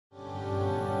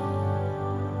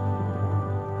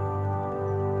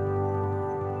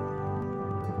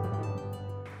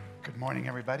morning,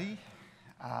 everybody.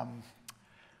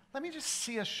 Let me just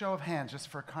see a show of hands, just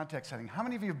for context setting. How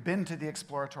many of you have been to the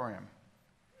Exploratorium?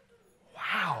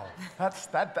 Wow, that's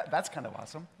kind of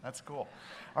awesome. That's cool.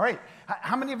 All right,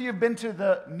 how many of you have been to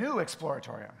the new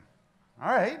Exploratorium? All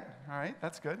right,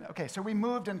 that's good. Okay, so we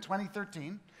moved in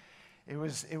 2013. It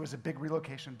was a big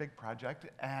relocation, big project,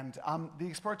 and the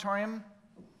Exploratorium,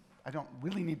 I don't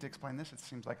really need to explain this, it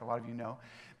seems like a lot of you know,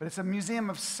 but it's a museum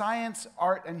of science,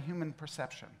 art, and human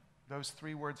perception. Those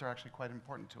three words are actually quite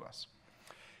important to us.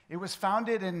 It was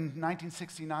founded in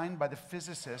 1969 by the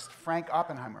physicist Frank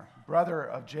Oppenheimer, brother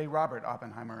of J. Robert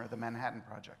Oppenheimer of the Manhattan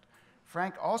Project.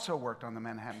 Frank also worked on the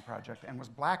Manhattan Project and was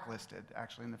blacklisted,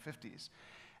 actually, in the 50s.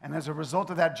 And as a result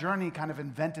of that journey, kind of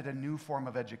invented a new form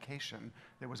of education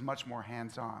that was much more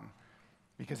hands-on,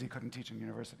 because he couldn't teach in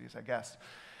universities, I guess.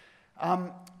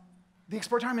 The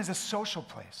Exploratorium is a social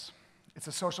place. It's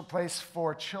a social place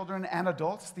for children and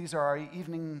adults. These are our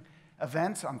evening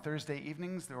events on Thursday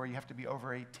evenings where you have to be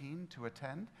over 18 to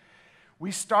attend.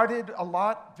 We started a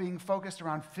lot being focused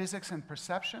around physics and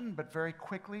perception, but very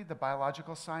quickly the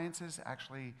biological sciences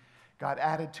actually got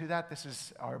added to that. This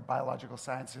is our biological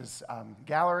sciences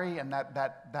gallery, and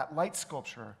that light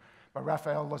sculpture by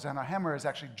Rockwell Lozano-Hemmer is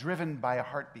actually driven by a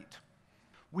heartbeat.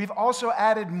 We've also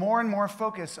added more and more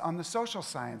focus on the social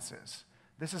sciences.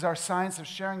 This is our Science of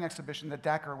Sharing exhibition that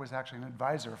Dacker was actually an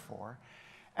advisor for.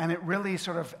 And it really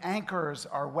sort of anchors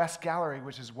our West Gallery,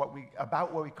 which is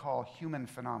about what we call human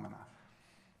phenomena.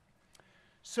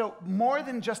 So more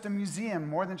than just a museum,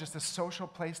 more than just a social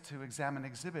place to examine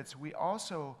exhibits, we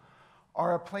also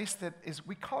are a place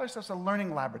we call ourselves a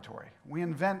learning laboratory. We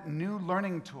invent new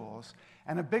learning tools,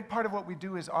 and a big part of what we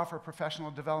do is offer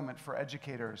professional development for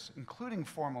educators, including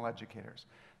formal educators.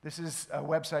 This is a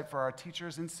website for our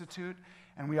Teachers Institute,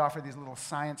 and we offer these little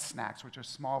science snacks, which are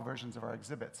small versions of our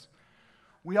exhibits.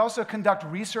 We also conduct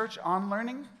research on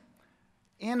learning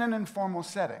in an informal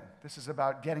setting. This is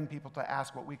about getting people to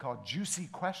ask what we call juicy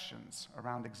questions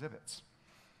around exhibits.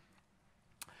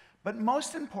 But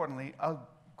most importantly, a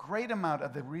great amount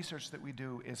of the research that we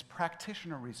do is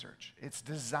practitioner research. It's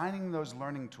designing those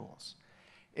learning tools.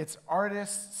 It's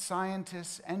artists,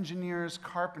 scientists, engineers,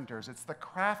 carpenters. It's the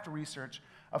craft research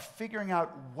of figuring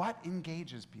out what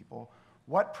engages people,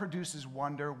 what produces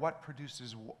wonder, what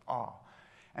produces awe.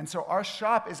 And so our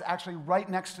shop is actually right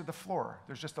next to the floor.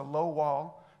 There's just a low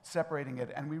wall separating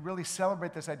it, and we really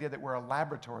celebrate this idea that we're a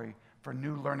laboratory for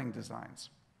new learning designs.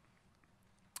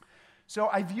 So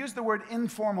I've used the word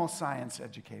informal science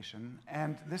education,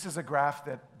 and this is a graph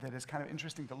that is kind of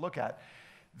interesting to look at.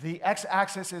 The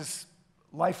x-axis is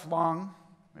lifelong.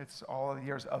 It's all the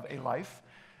years of a life.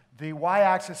 The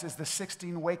y-axis is the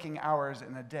 16 waking hours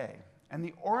in a day. And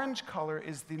the orange color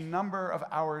is the number of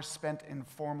hours spent in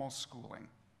formal schooling.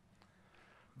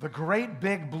 The great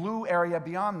big blue area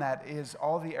beyond that is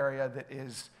all the area that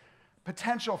is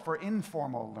potential for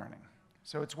informal learning.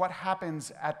 So it's what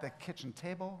happens at the kitchen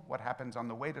table, what happens on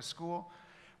the way to school,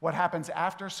 what happens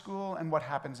after school, and what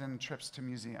happens in trips to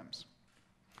museums.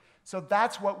 So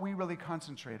that's what we really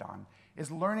concentrate on, is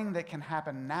learning that can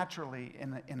happen naturally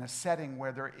in a setting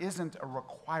where there isn't a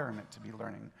requirement to be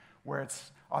learning, where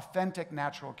it's authentic,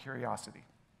 natural curiosity.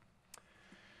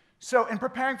 So in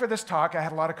preparing for this talk, I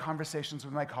had a lot of conversations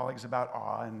with my colleagues about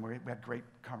awe, and we had great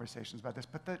conversations about this,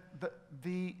 but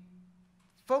the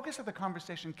focus of the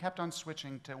conversation kept on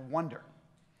switching to wonder.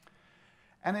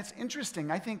 And it's interesting,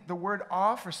 I think the word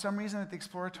awe, for some reason at the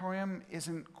Exploratorium,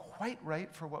 isn't quite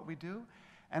right for what we do,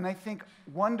 and I think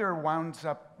wonder winds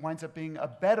up being a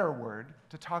better word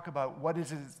to talk about what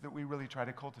it is that we really try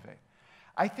to cultivate.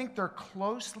 I think they're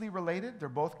closely related, they're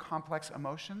both complex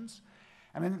emotions,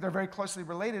 and I think they're very closely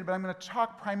related, but I'm going to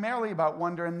talk primarily about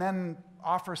wonder and then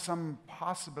offer some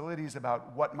possibilities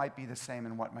about what might be the same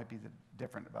and what might be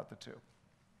different about the two.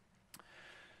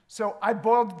 So I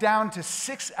boiled down to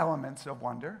 6 elements of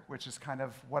wonder, which is kind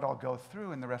of what I'll go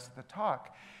through in the rest of the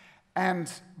talk.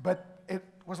 But it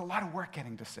was a lot of work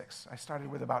getting to 6. I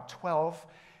started with about 12,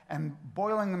 and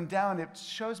boiling them down, it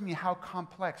shows me how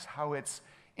complex, how it's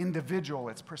individual,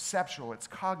 it's perceptual, it's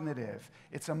cognitive,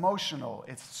 it's emotional,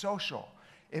 it's social.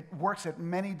 It works at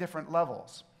many different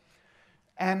levels.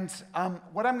 And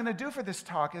what I'm going to do for this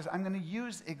talk is I'm going to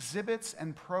use exhibits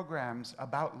and programs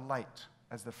about light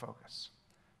as the focus.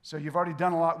 So you've already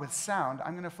done a lot with sound.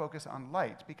 I'm going to focus on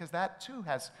light, because that too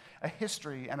has a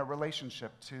history and a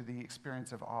relationship to the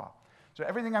experience of awe. So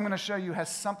everything I'm going to show you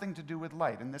has something to do with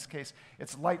light. In this case,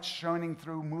 it's light shining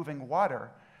through moving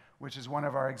water, which is one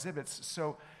of our exhibits.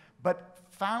 But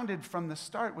founded from the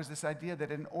start was this idea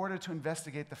that in order to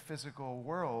investigate the physical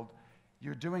world,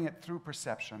 you're doing it through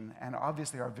perception, and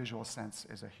obviously our visual sense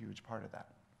is a huge part of that.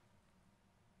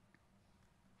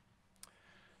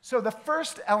 So the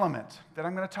first element that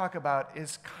I'm going to talk about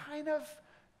is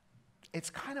it's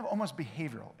kind of almost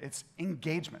behavioral. It's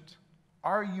engagement.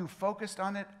 Are you focused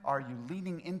on it? Are you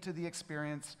leaning into the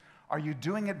experience? Are you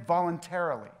doing it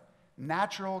voluntarily?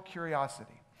 Natural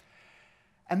curiosity.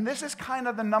 And this is kind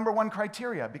of the number one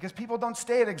criteria, because people don't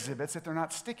stay at exhibits if they're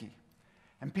not sticky.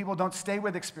 And people don't stay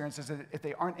with experiences if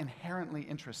they aren't inherently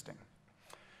interesting.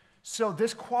 So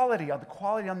this quality, the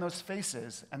quality on those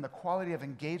faces and the quality of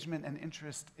engagement and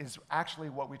interest is actually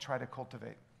what we try to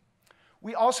cultivate.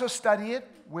 We also study it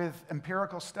with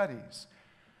empirical studies.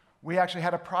 We actually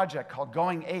had a project called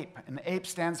Going Ape, and APE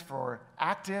stands for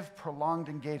Active Prolonged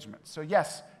Engagement. So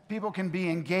yes, people can be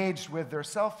engaged with their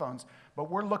cell phones,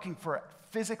 but we're looking for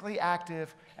physically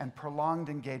active and prolonged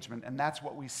engagement, and that's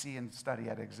what we see and study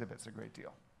at exhibits a great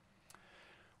deal.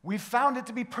 We've found it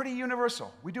to be pretty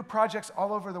universal. We do projects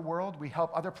all over the world. We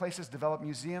help other places develop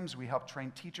museums. We help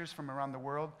train teachers from around the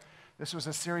world. This was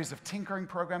a series of tinkering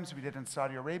programs we did in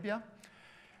Saudi Arabia.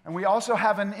 And we also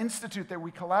have an institute that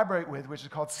we collaborate with, which is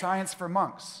called Science for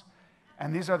Monks.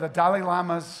 And these are the Dalai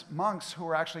Lama's monks who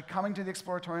are actually coming to the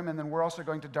Exploratorium, and then we're also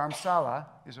going to Dharamsala.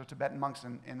 These are Tibetan monks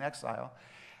in exile.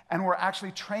 And we're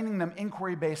actually training them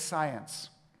inquiry-based science.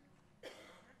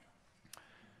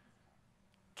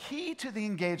 Key to the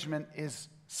engagement is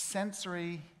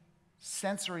sensory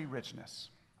richness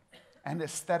and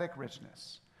aesthetic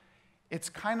richness. It's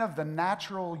kind of the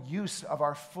natural use of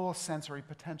our full sensory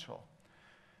potential.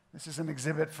 This is an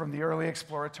exhibit from the early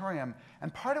Exploratorium.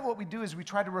 And part of what we do is we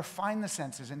try to refine the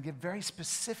senses and give very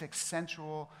specific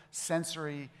sensual,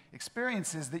 sensory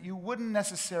experiences that you wouldn't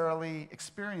necessarily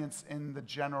experience in the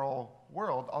general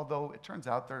world, although it turns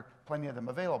out there are plenty of them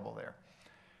available there.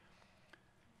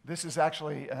 This is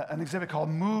actually an exhibit called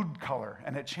Mood Color,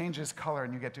 and it changes color,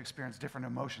 and you get to experience different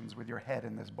emotions with your head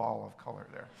in this ball of color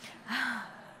there.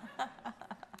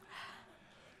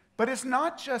 But it's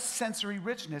not just sensory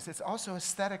richness, it's also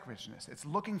aesthetic richness. It's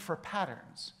looking for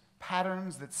patterns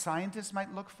that scientists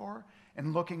might look for,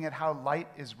 and looking at how light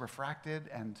is refracted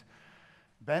and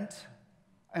bent,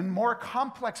 and more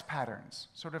complex patterns,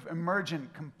 sort of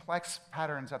emergent, complex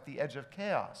patterns at the edge of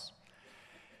chaos.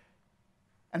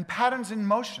 And patterns in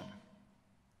motion.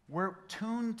 We're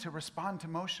tuned to respond to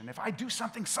motion. If I do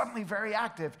something suddenly very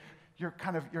active,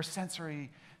 your sensory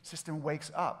system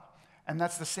wakes up. And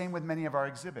that's the same with many of our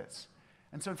exhibits.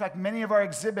 And so, in fact, many of our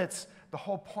exhibits, the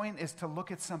whole point is to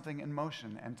look at something in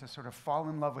motion and to sort of fall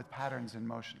in love with patterns in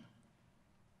motion.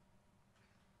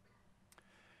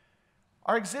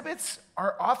 Our exhibits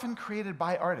are often created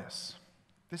by artists.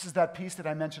 This is that piece that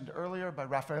I mentioned earlier by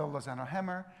Rockwell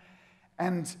Lozano-Hemmer.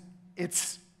 And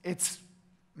its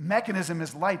mechanism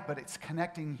is light, but it's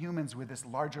connecting humans with this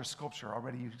larger sculpture.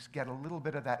 Already you get a little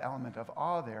bit of that element of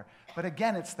awe there. But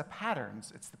again, it's the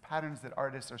patterns. It's the patterns that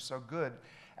artists are so good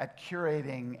at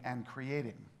curating and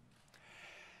creating.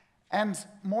 And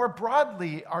more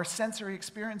broadly, our sensory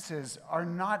experiences are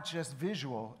not just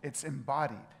visual, it's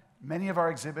embodied. Many of our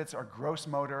exhibits are gross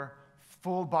motor,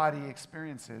 full body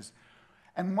experiences.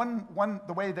 And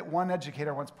the way that one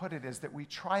educator once put it is that we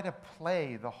try to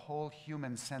play the whole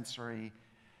human sensory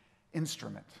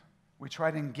instrument. We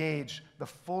try to engage the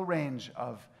full range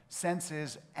of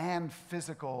senses and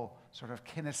physical sort of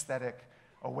kinesthetic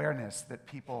awareness that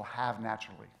people have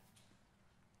naturally.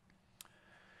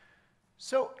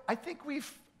 So I think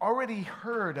we've already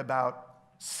heard about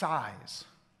size,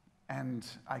 and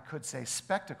I could say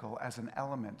spectacle as an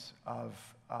element of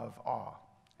awe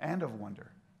and of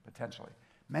wonder, potentially.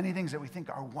 Many things that we think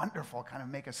are wonderful kind of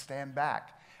make us stand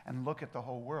back and look at the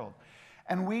whole world.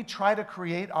 And we try to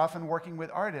create, often working with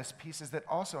artists, pieces that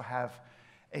also have,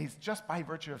 just by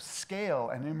virtue of scale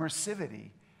and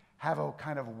immersivity, have a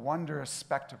kind of wondrous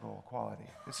spectacle quality.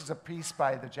 This is a piece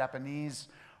by the Japanese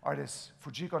artist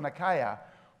Fujiko Nakaya,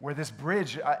 where this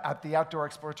bridge at the outdoor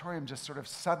Exploratorium just sort of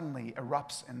suddenly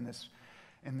erupts in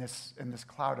this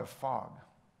cloud of fog.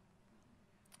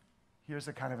 Here's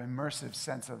a kind of immersive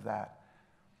sense of that.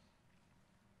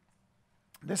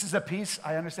 This is a piece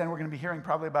I understand we're going to be hearing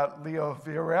probably about Leo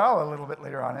Villarreal a little bit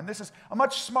later on. And this is a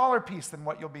much smaller piece than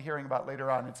what you'll be hearing about later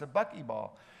on. It's a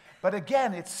buckyball. But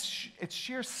again, its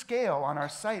sheer scale on our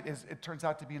site it turns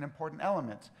out to be an important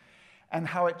element. And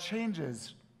how it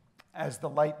changes as the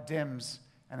light dims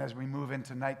and as we move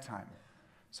into nighttime.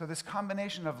 So this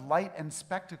combination of light and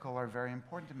spectacle are very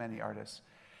important to many artists.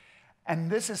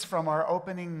 And this is from our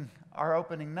opening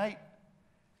night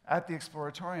at the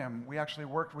Exploratorium. We actually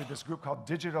worked with this group called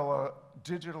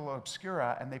Digital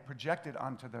Obscura, and they projected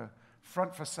onto the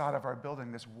front facade of our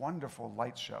building this wonderful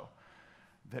light show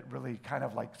that really kind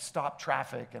of like stopped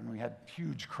traffic, and we had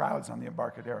huge crowds on the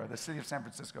Embarcadero. The city of San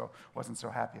Francisco wasn't so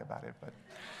happy about it, but...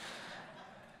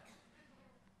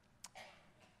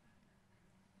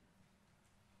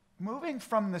 Moving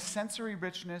from the sensory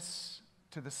richness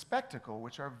to the spectacle,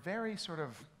 which are very sort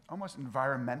of almost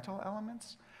environmental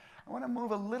elements, I want to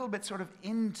move a little bit sort of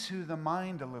into the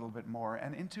mind a little bit more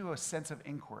and into a sense of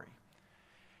inquiry.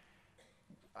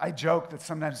 I joke that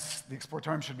sometimes the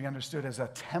Exploratorium should be understood as a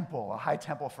temple, a high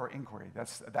temple for inquiry.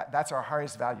 That's our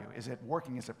highest value. Is it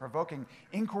working? Is it provoking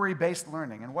inquiry-based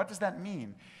learning? And what does that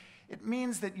mean? It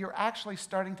means that you're actually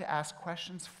starting to ask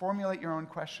questions, formulate your own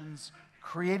questions,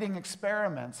 creating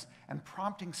experiments, and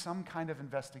prompting some kind of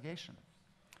investigation.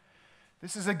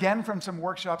 This is again from some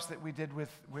workshops that we did with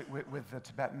the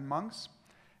Tibetan monks.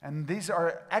 And these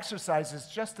are exercises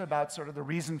just about sort of the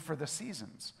reason for the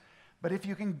seasons. But if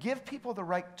you can give people the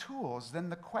right tools,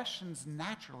 then the questions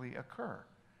naturally occur.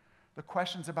 The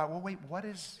questions about, well, wait,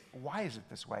 why is it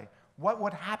this way? What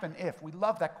would happen if? We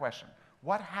love that question.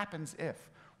 What happens if?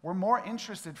 We're more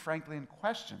interested, frankly, in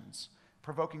questions,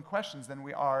 provoking questions, than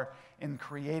we are in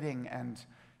creating and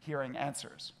hearing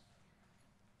answers.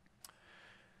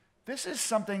 This is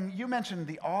something, you mentioned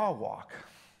the awe walk.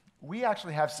 We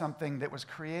actually have something that was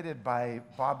created by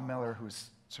Bob Miller, who's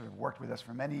sort of worked with us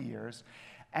for many years,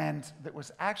 and that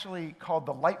was actually called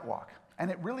the light walk.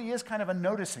 And it really is kind of a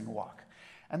noticing walk.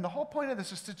 And the whole point of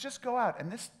this is to just go out,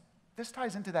 and this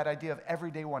ties into that idea of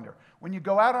everyday wonder. When you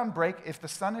go out on break, if the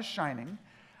sun is shining,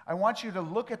 I want you to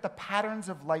look at the patterns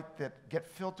of light that get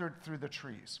filtered through the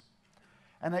trees.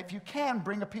 And if you can,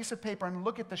 bring a piece of paper and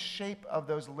look at the shape of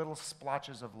those little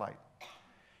splotches of light.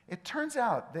 It turns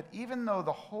out that even though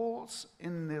the holes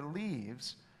in the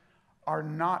leaves are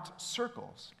not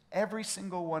circles, every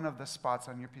single one of the spots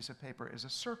on your piece of paper is a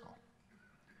circle.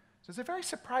 So it's a very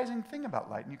surprising thing about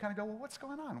light, and you kind of go, well, what's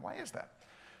going on? Why is that?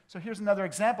 So here's another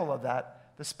example of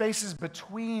that. The spaces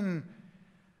between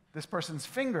this person's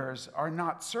fingers are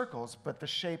not circles, but the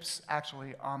shapes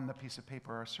actually on the piece of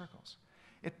paper are circles.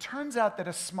 It turns out that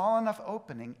a small enough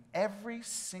opening, every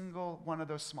single one of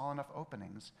those small enough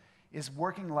openings, is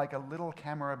working like a little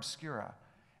camera obscura,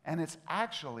 and it's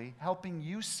actually helping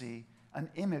you see an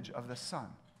image of the sun.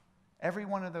 Every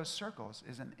one of those circles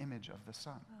is an image of the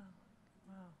sun. Oh,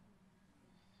 wow.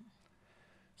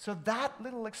 So that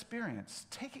little experience,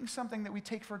 taking something that we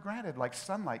take for granted, like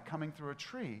sunlight coming through a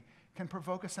tree, can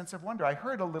provoke a sense of wonder. I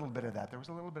heard a little bit of that. There was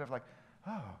a little bit of like,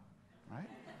 oh, right?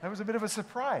 That was a bit of a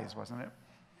surprise, wasn't it?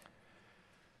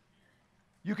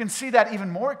 You can see that even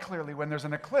more clearly when there's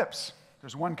an eclipse.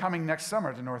 There's one coming next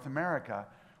summer to North America,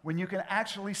 when you can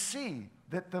actually see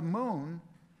that the moon,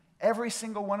 every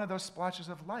single one of those splotches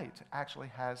of light actually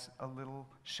has a little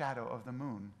shadow of the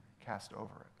moon cast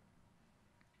over it.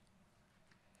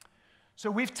 So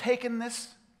we've taken this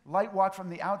light walk from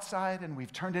the outside and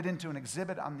we've turned it into an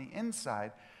exhibit on the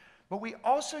inside, but we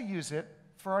also use it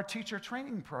for our teacher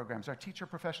training programs, our teacher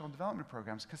professional development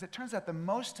programs, because it turns out the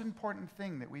most important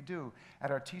thing that we do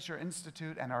at our Teacher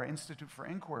Institute and our Institute for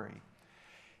Inquiry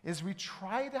is we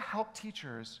try to help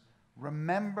teachers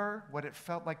remember what it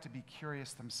felt like to be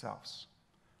curious themselves.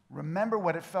 Remember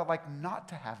what it felt like not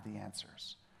to have the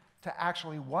answers, to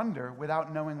actually wonder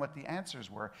without knowing what the answers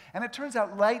were. And it turns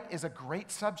out light is a great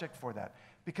subject for that,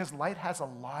 because light has a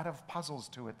lot of puzzles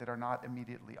to it that are not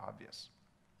immediately obvious.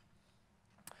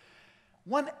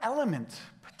 One element,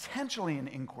 potentially in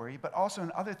inquiry, but also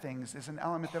in other things, is an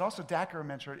element that also Dacker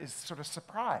mentioned, is sort of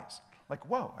surprise. Like,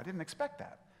 whoa, I didn't expect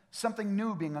that. Something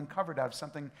new being uncovered out of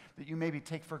something that you maybe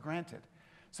take for granted.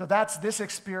 So that's this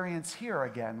experience here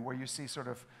again, where you see sort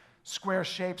of square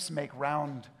shapes make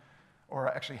round, or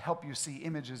actually help you see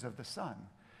images of the sun.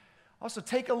 Also,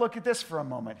 take a look at this for a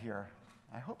moment here.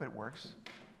 I hope it works.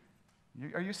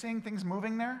 Are you seeing things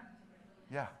moving there?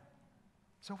 Yeah.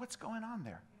 So what's going on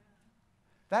there?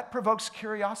 That provokes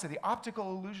curiosity. Optical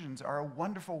illusions are a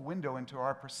wonderful window into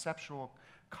our perceptual,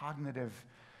 cognitive,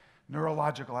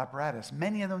 neurological apparatus,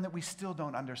 many of them that we still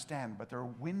don't understand, but they're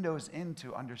windows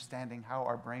into understanding how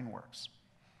our brain works.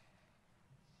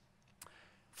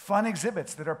 Fun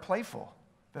exhibits that are playful,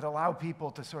 that allow people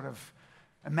to sort of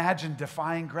imagine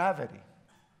defying gravity.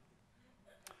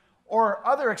 Or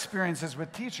other experiences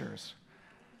with teachers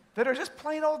that are just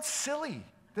plain old silly,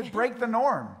 that break the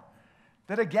norm,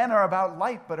 that again are about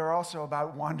light, but are also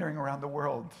about wandering around the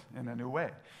world in a new way.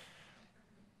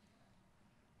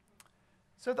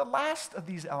 So the last of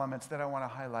these elements that I want to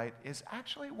highlight is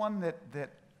actually one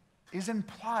that is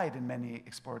implied in many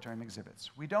Exploratorium exhibits.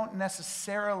 We don't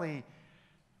necessarily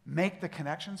make the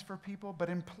connections for people, but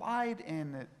implied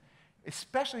in it,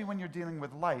 especially when you're dealing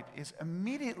with light, is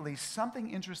immediately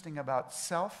something interesting about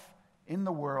self in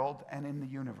the world and in the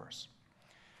universe.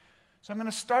 So I'm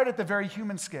going to start at the very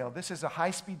human scale. This is a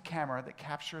high-speed camera that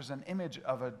captures an image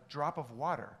of a drop of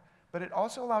water, but it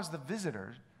also allows the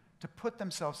visitor to put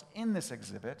themselves in this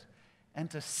exhibit and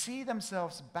to see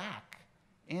themselves back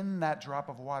in that drop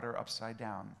of water upside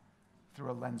down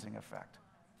through a lensing effect.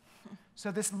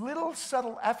 So this little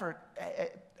subtle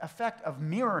effect of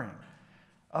mirroring,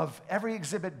 of every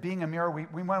exhibit being a mirror,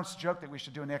 we once joked that we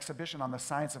should do an exhibition on the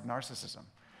science of narcissism.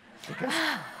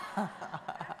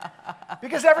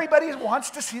 Because everybody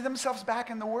wants to see themselves back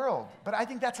in the world. But I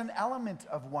think that's an element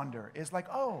of wonder, is like,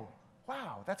 oh,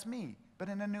 wow, that's me, but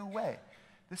in a new way.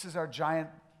 This is our giant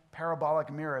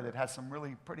parabolic mirror that has some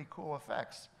really pretty cool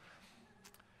effects.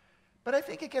 But I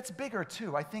think it gets bigger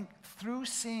too. I think through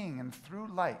seeing and through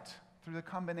light, through the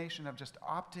combination of just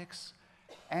optics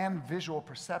and visual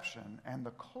perception and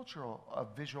the cultural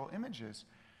of visual images,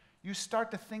 you start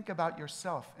to think about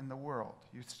yourself in the world.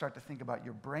 You start to think about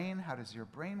your brain, how does your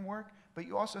brain work, but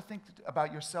you also think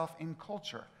about yourself in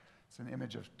culture. It's an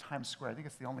image of Times Square. I think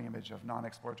it's the only image of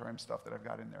non-Exploratorium stuff that I've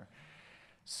got in there.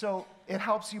 So it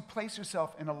helps you place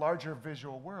yourself in a larger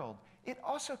visual world. It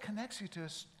also connects you to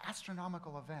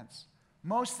astronomical events.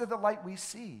 Most of the light we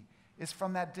see is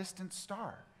from that distant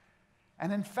star.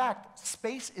 And in fact,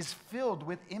 space is filled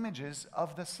with images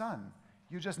of the sun.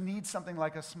 You just need something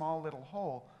like a small little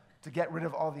hole to get rid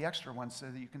of all the extra ones so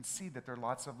that you can see that there are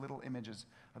lots of little images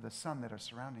of the sun that are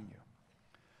surrounding you.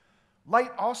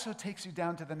 Light also takes you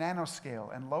down to the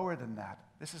nanoscale and lower than that.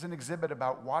 This is an exhibit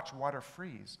about watch water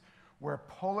freeze, where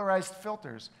polarized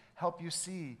filters help you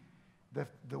see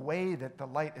the way that the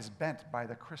light is bent by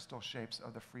the crystal shapes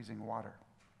of the freezing water.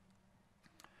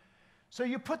 So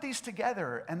you put these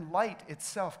together, and light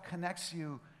itself connects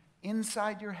you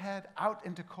inside your head, out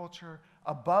into culture,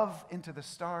 above into the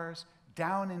stars,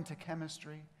 down into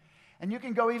chemistry. And you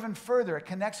can go even further. It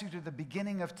connects you to the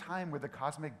beginning of time with the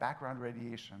cosmic background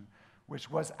radiation,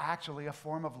 which was actually a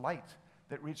form of light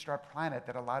that reached our planet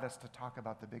that allowed us to talk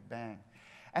about the Big Bang.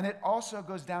 And it also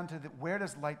goes down to where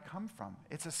does light come from?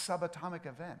 It's a subatomic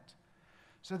event.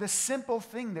 So this simple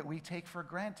thing that we take for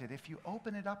granted, if you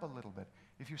open it up a little bit,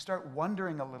 if you start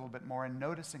wondering a little bit more and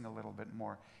noticing a little bit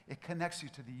more, it connects you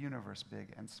to the universe,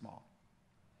 big and small.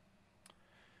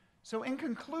 So in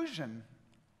conclusion,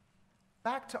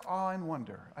 back to awe and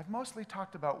wonder. I've mostly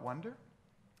talked about wonder.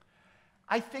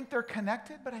 I think they're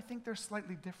connected, but I think they're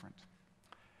slightly different.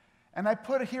 And I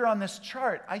put here on this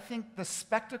chart, I think the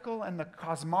spectacle and the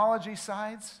cosmology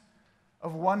sides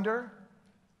of wonder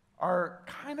are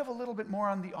kind of a little bit more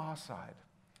on the awe side.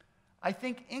 I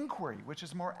think inquiry, which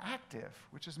is more active,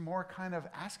 which is more kind of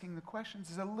asking the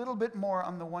questions, is a little bit more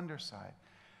on the wonder side.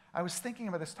 I was thinking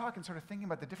about this talk and sort of thinking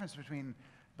about the difference between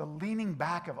the leaning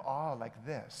back of awe like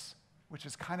this, which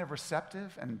is kind of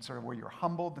receptive and sort of where you're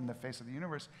humbled in the face of the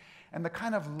universe, and the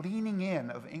kind of leaning in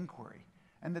of inquiry.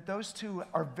 And that those two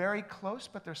are very close,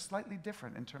 but they're slightly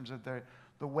different in terms of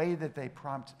the way that they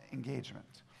prompt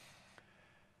engagement.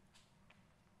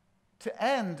 To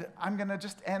end, I'm going to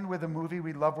just end with a movie.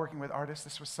 We love working with artists.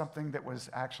 This was something that was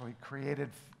actually created,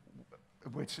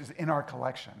 which is in our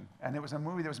collection. And it was a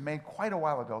movie that was made quite a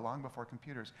while ago, long before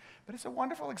computers. But it's a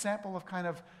wonderful example of kind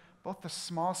of both the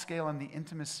small scale and the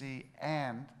intimacy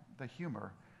and the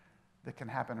humor that can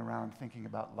happen around thinking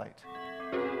about light.